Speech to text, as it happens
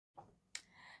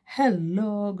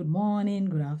Hello, good morning,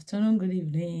 good afternoon, good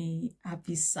evening.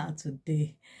 Happy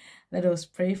Saturday. Let us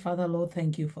pray. Father, Lord,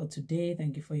 thank you for today.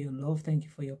 Thank you for your love. Thank you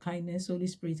for your kindness. Holy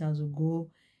Spirit, as we go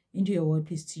into your word,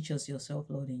 please teach us yourself,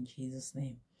 Lord, in Jesus'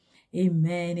 name.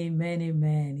 Amen, amen,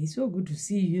 amen. It's so good to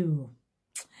see you.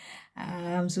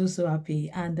 I'm so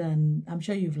happy. And I'm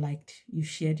sure you've liked, you've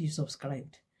shared, you've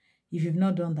subscribed. If you've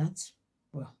not done that,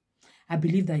 well, I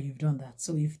believe that you've done that.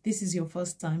 So if this is your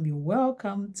first time, you're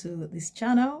welcome to this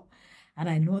channel. And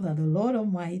I know that the Lord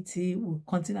Almighty will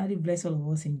continually bless all of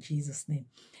us in Jesus' name.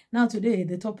 Now today,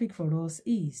 the topic for us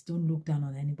is don't look down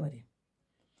on anybody.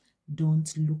 Don't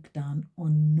look down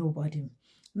on nobody.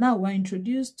 Now we're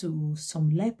introduced to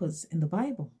some lepers in the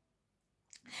Bible.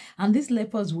 And these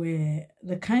lepers were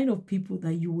the kind of people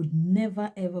that you would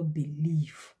never ever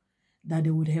believe that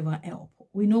they would ever help.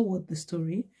 We know what the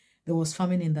story. There was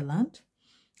famine in the land.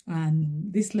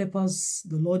 And these lepers,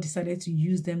 the Lord decided to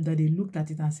use them, that they looked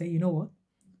at it and said, you know what?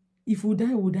 If we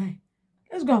die, we'll die.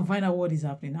 Let's go and find out what is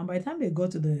happening. And by the time they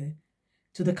got to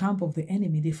the camp of the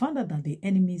enemy, they found out that the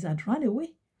enemies had run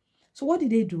away. So what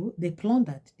did they do? They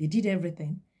plundered. They did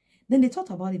everything. Then they thought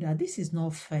about it, that this is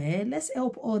not fair. Let's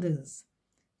help others.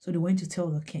 So they went to tell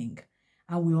the king.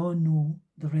 And we all know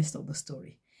the rest of the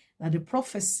story. That the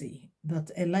prophecy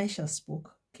that Elisha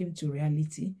spoke came to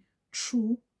reality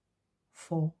through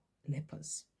 4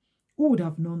 lepers. Who would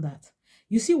have known that?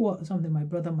 You see what something, my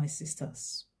brother, my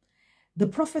sisters. The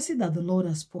prophecy that the Lord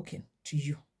has spoken to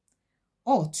you,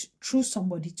 or through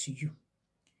somebody to you,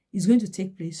 is going to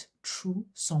take place through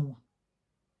someone.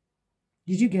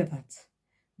 Did you get that?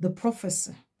 The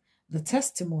prophecy, the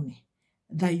testimony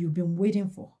that you've been waiting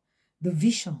for, the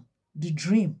vision, the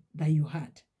dream that you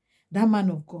had, that man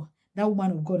of God, that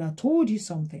woman of God that told you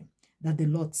something that the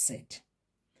Lord said,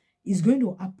 is going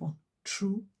to happen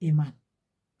through a man.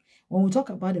 When we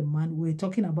talk about a man, we're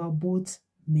talking about both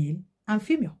male and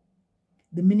female,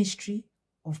 the ministry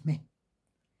of men.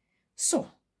 So,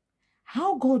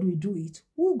 how God will do it,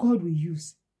 who God will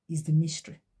use, is the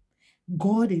mystery.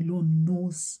 God alone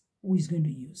knows who He's going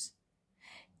to use.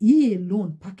 He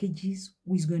alone packages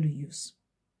who He's going to use.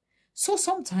 So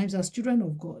sometimes as children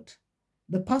of God,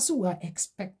 the person we are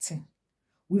expecting,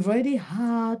 we've already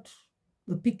had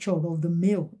the picture of the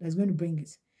male that's going to bring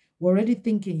it. We're already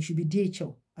thinking it should be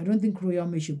DHL. I don't think Royal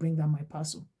Mail should bring down my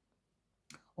parcel.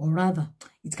 Or rather,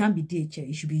 it can't be DHL.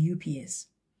 It should be UPS.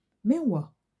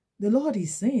 Meanwhile, the Lord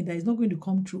is saying that it's not going to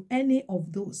come through any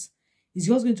of those. It's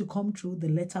just going to come through the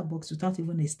letterbox without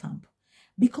even a stamp.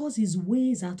 Because His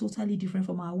ways are totally different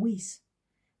from our ways.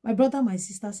 My brother, my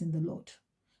sisters in the Lord,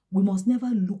 we must never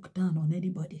look down on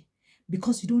anybody.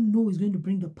 Because you don't know who's going to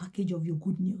bring the package of your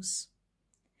good news.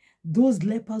 Those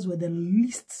lepers were the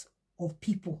least of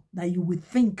people that you would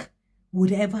think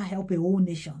would ever help a whole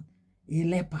nation. A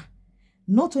leper.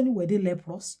 Not only were they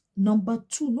leprous, number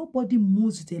 2, nobody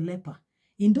moves with a leper.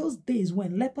 In those days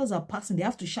when lepers are passing, they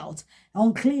have to shout,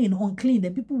 unclean, unclean.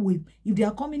 Then people will, if they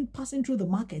are passing through the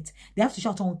market, they have to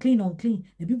shout, unclean, unclean.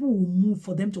 Then people will move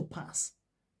for them to pass.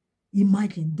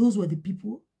 Imagine, those were the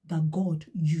people that God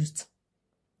used.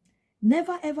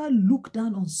 Never ever look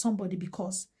down on somebody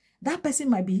because that person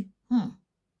might be,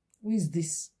 who is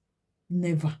this?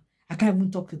 Never. I can't even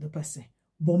talk to the person.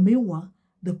 But meanwhile,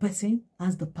 the person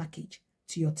has the package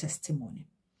to your testimony.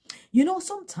 You know,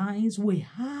 sometimes we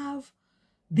have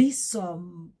this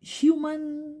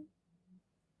human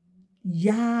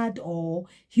yard or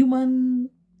human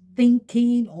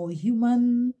thinking or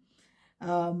human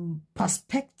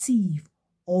perspective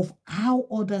of how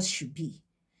others should be.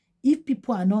 If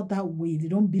people are not that way, they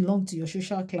don't belong to your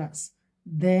social class,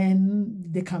 then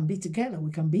they can be together.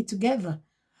 We can be together.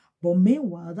 But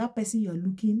meanwhile, that person you're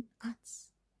looking at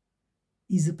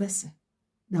is the person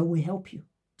that will help you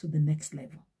to the next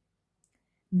level.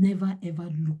 Never ever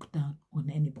look down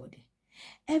on anybody.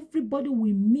 Everybody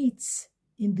we meet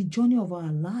in the journey of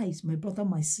our lives, my brother,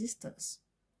 my sisters,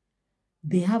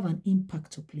 they have an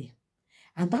impact to play.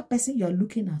 And that person you're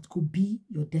looking at could be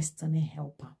your destiny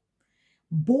helper.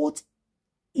 Both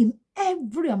in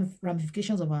every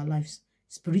ramifications of our lives,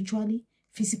 spiritually,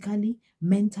 physically,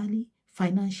 mentally,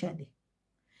 financially.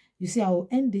 You see, I will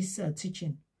end this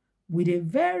teaching with a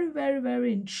very, very,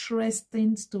 very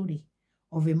interesting story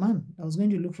of a man that was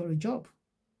going to look for a job.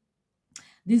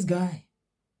 This guy,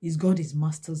 he's got his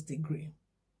master's degree.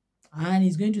 And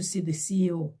he's going to see the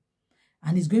CEO.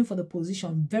 And he's going for the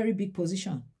position, very big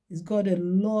position. He's got a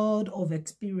lot of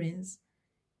experience.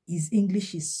 His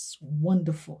English is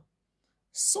wonderful.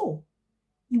 So,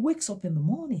 he wakes up in the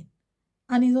morning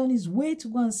and he's on his way to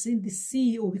go and see the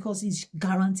CEO because he's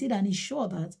guaranteed and he's sure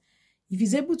that if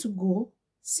he's able to go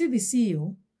see the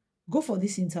CEO, go for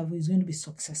this interview, he's going to be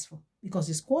successful because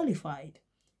he's qualified.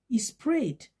 He's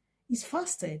prayed. He's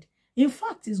fasted. In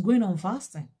fact, he's going on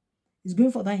fasting. He's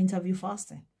going for that interview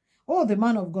fasting. Oh, the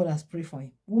man of God has prayed for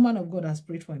him. Woman of God has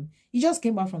prayed for him. He just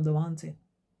came back from the mountain.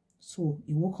 So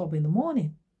he woke up in the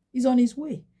morning. He's on his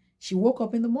way. She woke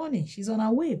up in the morning. She's on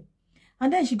her way.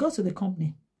 And then she got to the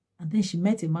company. And then she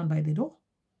met a man by the door.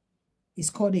 He's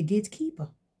called a gatekeeper.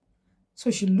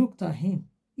 So she looked at him.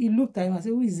 He looked at him and said,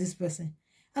 who is this person?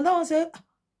 And that one said,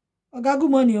 I got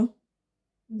good money. Oh.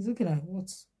 He's looking at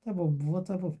what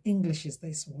type of English is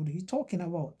this? What are you talking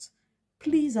about?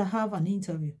 Please, I have an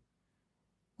interview.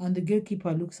 And the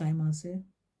gatekeeper looks at him and says,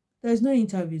 there's no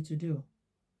interview to do.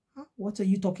 Huh? What are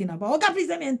you talking about? Okay, please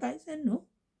let me enter. He said, no,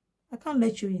 I can't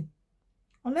let you in.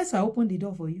 Unless I open the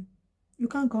door for you. You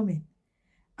can't come in.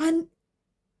 And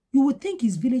you would think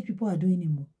his village people are doing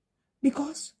him more.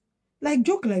 Because, like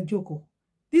Joko,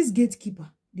 this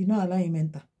gatekeeper did not allow him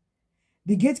enter.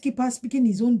 The gatekeeper speaking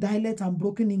his own dialect and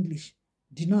broken English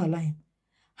did not allow him.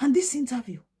 And this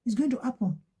interview is going to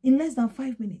happen in less than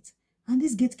 5 minutes. And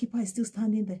this gatekeeper is still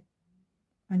standing there.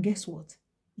 And guess what?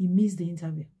 He missed the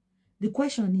interview. The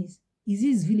question is it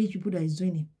his village people that is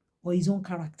doing him or his own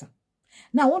character?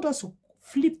 Now, I want us to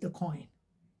flip the coin.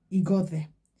 He got there.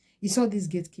 He saw this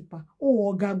gatekeeper.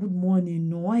 Oh, Oga, good morning.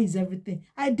 No, why is everything?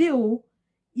 I did. Oh,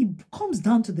 he comes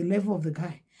down to the level of the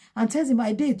guy and tells him,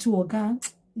 I did too,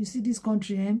 Oga. You see this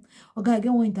country, Oga, I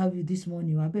get one interview this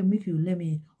morning. I bet make you let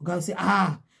me. Oga will say,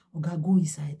 Oga, go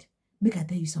inside. Make I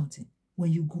tell you something.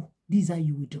 When you go, this is how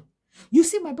you will do. You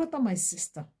see, my brother, my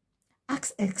sister,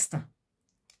 ask Esther.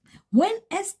 When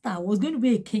Esther was going to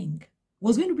be a king,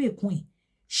 was going to be a queen,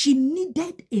 she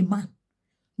needed a man,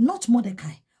 not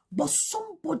Mordecai, but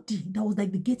somebody that was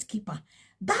like the gatekeeper.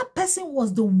 That person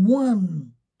was the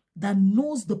one that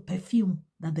knows the perfume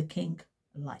that the king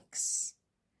likes.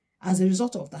 As a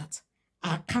result of that,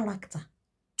 her character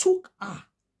took her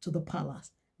to the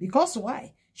palace. Because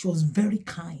why? She was very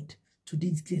kind to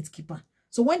this gatekeeper.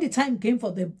 So when the time came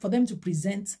for them to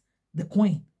present the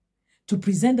queen, to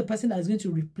present the person that is going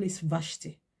to replace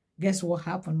Vashti, guess what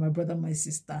happened, my brother, my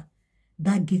sister?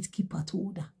 That gatekeeper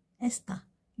told her, Esther,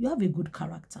 you have a good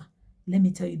character. Let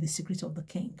me tell you the secret of the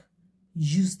king.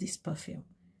 Use this perfume.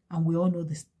 And we all know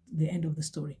this, the end of the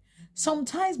story.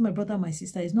 Sometimes, my brother, my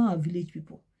sister, it's not our village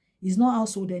people. It's not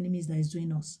household enemies that is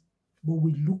doing us. But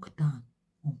we look down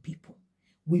on people.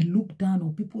 We look down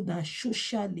on people that are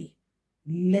socially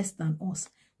less than us.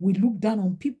 We look down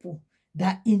on people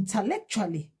that are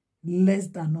intellectually less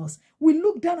than us. We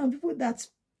look down on people that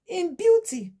in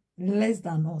beauty less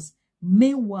than us.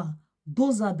 Meanwhile,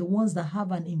 those are the ones that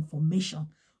have an information.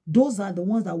 Those are the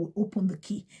ones that will open the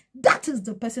key. That is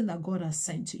the person that God has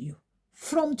sent to you.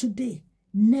 From today,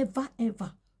 never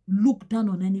ever look down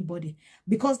on anybody.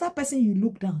 Because that person you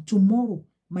look down, tomorrow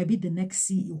might be the next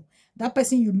CEO. That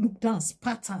person you look down,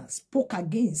 spat at, spoke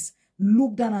against,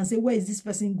 look down and say, where is this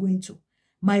person going to?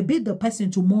 Might be the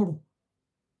person tomorrow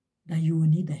that you will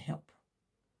need the help.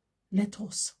 Let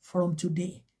us, from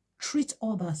today, treat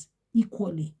others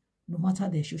equally, no matter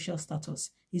their social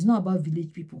status. It's not about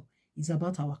village people. It's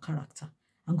about our character.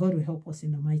 And God will help us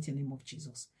in the mighty name of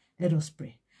Jesus. Let us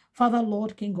pray. Father,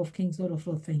 Lord, King of Kings, Lord of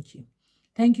Lords, thank you.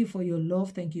 Thank you for your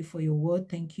love. Thank you for your word.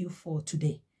 Thank you for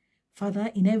today.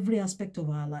 Father, in every aspect of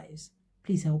our lives,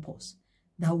 please help us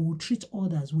that we will treat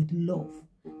others with love.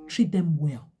 Treat them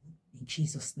well. In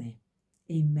Jesus' name.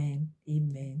 Amen.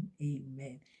 Amen.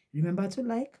 Amen. Remember to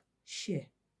like, share,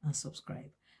 and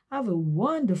subscribe. Have a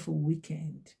wonderful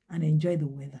weekend and enjoy the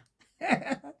weather.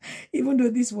 Even though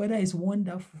this weather is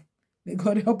wonderful. May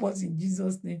God help us in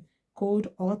Jesus' name. Cold,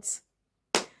 hot.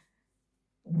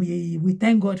 We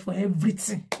thank God for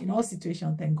everything. In all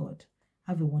situations, thank God.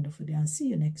 Have a wonderful day and see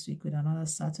you next week with another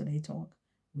Saturday Talk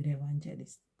with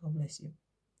Evangelist. God bless you.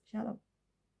 Shalom.